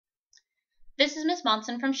This is Miss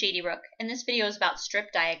Monson from Shady Brook, and this video is about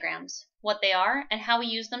strip diagrams, what they are, and how we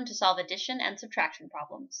use them to solve addition and subtraction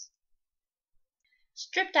problems.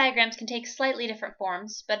 Strip diagrams can take slightly different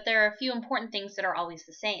forms, but there are a few important things that are always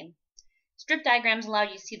the same. Strip diagrams allow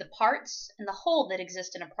you to see the parts and the whole that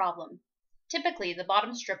exist in a problem. Typically, the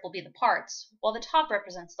bottom strip will be the parts, while the top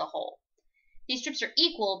represents the whole. These strips are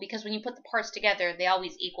equal because when you put the parts together, they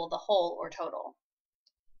always equal the whole or total.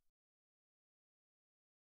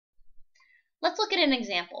 Let's look at an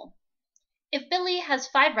example. If Billy has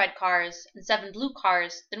 5 red cars and 7 blue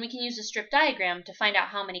cars, then we can use a strip diagram to find out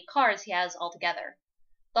how many cars he has altogether.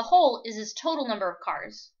 The whole is his total number of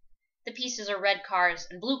cars. The pieces are red cars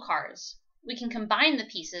and blue cars. We can combine the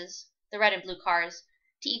pieces, the red and blue cars,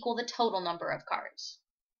 to equal the total number of cars.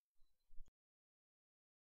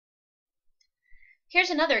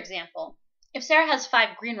 Here's another example. If Sarah has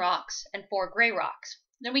 5 green rocks and 4 gray rocks,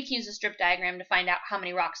 then we can use a strip diagram to find out how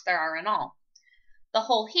many rocks there are in all. The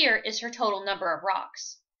whole here is her total number of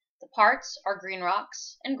rocks. The parts are green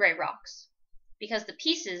rocks and gray rocks. Because the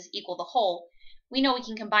pieces equal the whole, we know we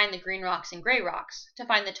can combine the green rocks and gray rocks to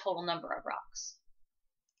find the total number of rocks.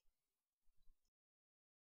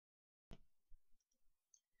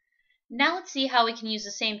 Now let's see how we can use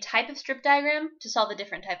the same type of strip diagram to solve a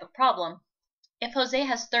different type of problem. If Jose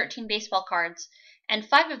has 13 baseball cards and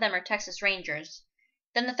 5 of them are Texas Rangers,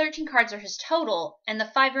 then the 13 cards are his total, and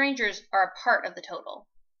the 5 Rangers are a part of the total.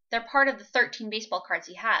 They're part of the 13 baseball cards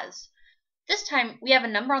he has. This time, we have a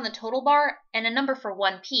number on the total bar and a number for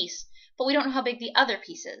one piece, but we don't know how big the other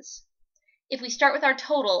piece is. If we start with our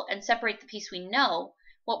total and separate the piece we know,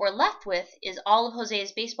 what we're left with is all of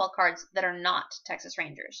Jose's baseball cards that are not Texas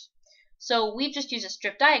Rangers. So we've just used a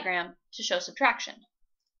strip diagram to show subtraction.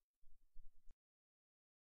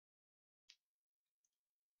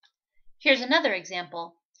 Here's another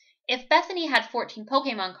example. If Bethany had 14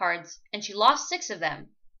 Pokemon cards and she lost 6 of them,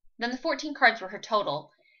 then the 14 cards were her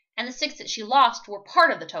total, and the 6 that she lost were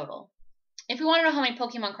part of the total. If we want to know how many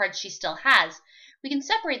Pokemon cards she still has, we can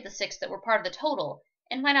separate the 6 that were part of the total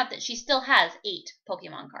and find out that she still has 8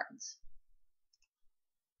 Pokemon cards.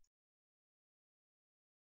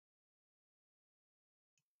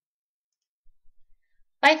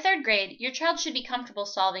 By 3rd grade, your child should be comfortable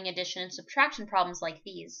solving addition and subtraction problems like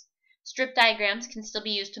these. Strip diagrams can still be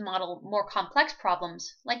used to model more complex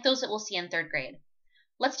problems, like those that we'll see in 3rd grade.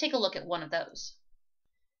 Let's take a look at one of those.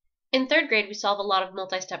 In 3rd grade, we solve a lot of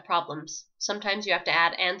multi-step problems. Sometimes you have to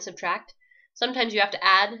add and subtract. Sometimes you have to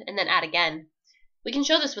add and then add again. We can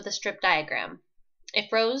show this with a strip diagram.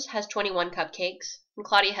 If Rose has 21 cupcakes, and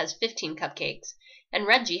Claudia has 15 cupcakes, and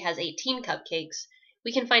Reggie has 18 cupcakes,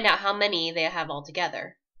 we can find out how many they have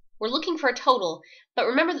altogether. We're looking for a total, but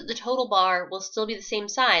remember that the total bar will still be the same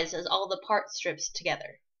size as all the part strips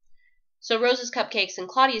together. So Rose's cupcakes and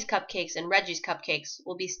Claudia's cupcakes and Reggie's cupcakes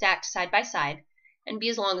will be stacked side by side and be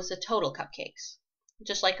as long as the total cupcakes.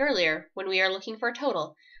 Just like earlier, when we are looking for a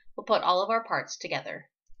total, we'll put all of our parts together.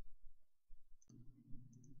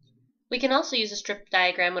 We can also use a strip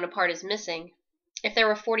diagram when a part is missing. If there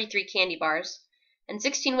were 43 candy bars, and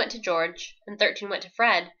 16 went to George and 13 went to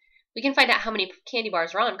Fred, we can find out how many candy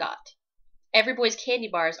bars Ron got. Every boy's candy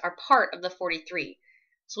bars are part of the 43,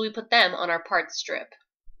 so we put them on our parts strip.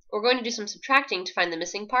 We're going to do some subtracting to find the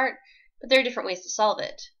missing part, but there are different ways to solve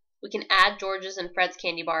it. We can add George's and Fred's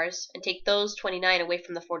candy bars and take those 29 away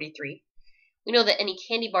from the 43. We know that any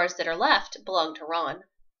candy bars that are left belong to Ron.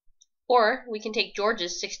 Or we can take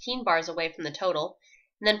George's 16 bars away from the total,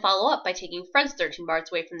 and then follow up by taking Fred's 13 bars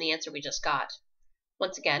away from the answer we just got.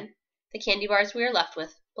 Once again, the candy bars we are left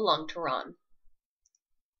with belong to Ron.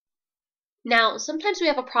 Now, sometimes we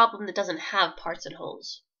have a problem that doesn't have parts and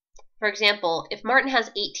wholes. For example, if Martin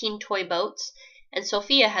has 18 toy boats and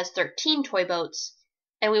Sophia has 13 toy boats,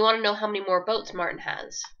 and we want to know how many more boats Martin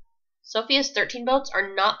has. Sophia's 13 boats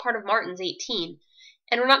are not part of Martin's 18,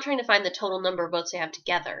 and we're not trying to find the total number of boats they have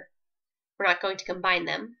together. We're not going to combine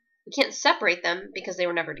them. We can't separate them because they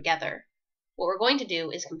were never together. What we're going to do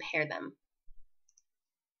is compare them.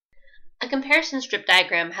 A comparison strip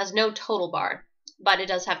diagram has no total bar, but it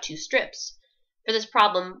does have 2 strips. For this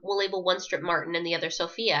problem, we'll label one strip Martin and the other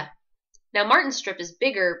Sophia. Now Martin's strip is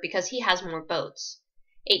bigger because he has more boats,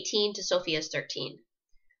 18 to Sophia's 13.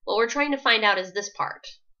 What we're trying to find out is this part,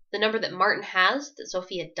 the number that Martin has that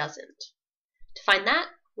Sophia doesn't. To find that,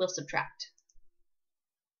 we'll subtract.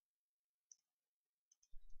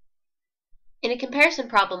 In a comparison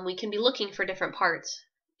problem, we can be looking for different parts.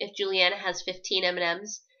 If Juliana has 15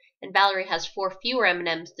 M&Ms, and Valerie has 4 fewer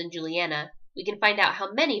M&Ms than Juliana, we can find out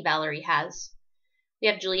how many Valerie has. We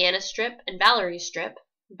have Juliana's strip and Valerie's strip.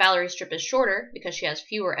 Valerie's strip is shorter because she has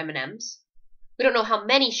fewer M&Ms. We don't know how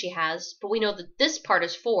many she has, but we know that this part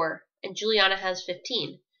is 4, and Juliana has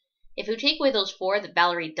 15. If we take away those 4 that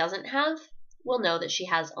Valerie doesn't have, we'll know that she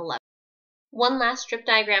has 11. One last strip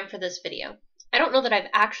diagram for this video. I don't know that I've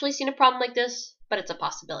actually seen a problem like this, but it's a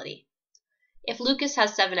possibility. If Lucas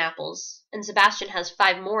has 7 apples, and Sebastian has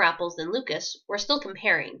 5 more apples than Lucas, we're still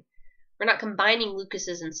comparing. We're not combining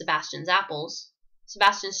Lucas's and Sebastian's apples.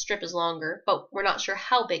 Sebastian's strip is longer, but we're not sure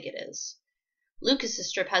how big it is. Lucas's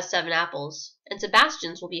strip has 7 apples, and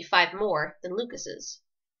Sebastian's will be 5 more than Lucas's.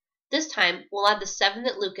 This time, we'll add the 7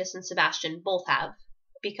 that Lucas and Sebastian both have,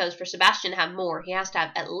 because for Sebastian to have more, he has to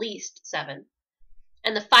have at least 7,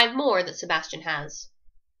 and the 5 more that Sebastian has.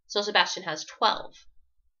 So Sebastian has 12.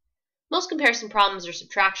 Most comparison problems are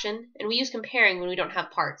subtraction, and we use comparing when we don't have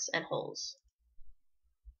parts and wholes.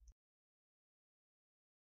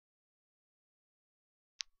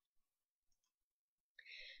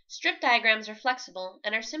 Strip diagrams are flexible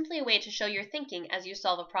and are simply a way to show your thinking as you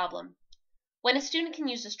solve a problem. When a student can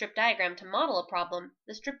use a strip diagram to model a problem,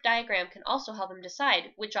 the strip diagram can also help him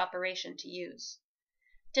decide which operation to use.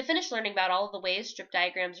 To finish learning about all of the ways strip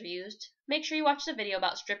diagrams are used, make sure you watch the video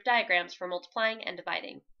about strip diagrams for multiplying and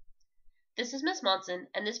dividing. This is Miss Monson,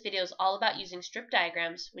 and this video is all about using strip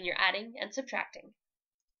diagrams when you're adding and subtracting.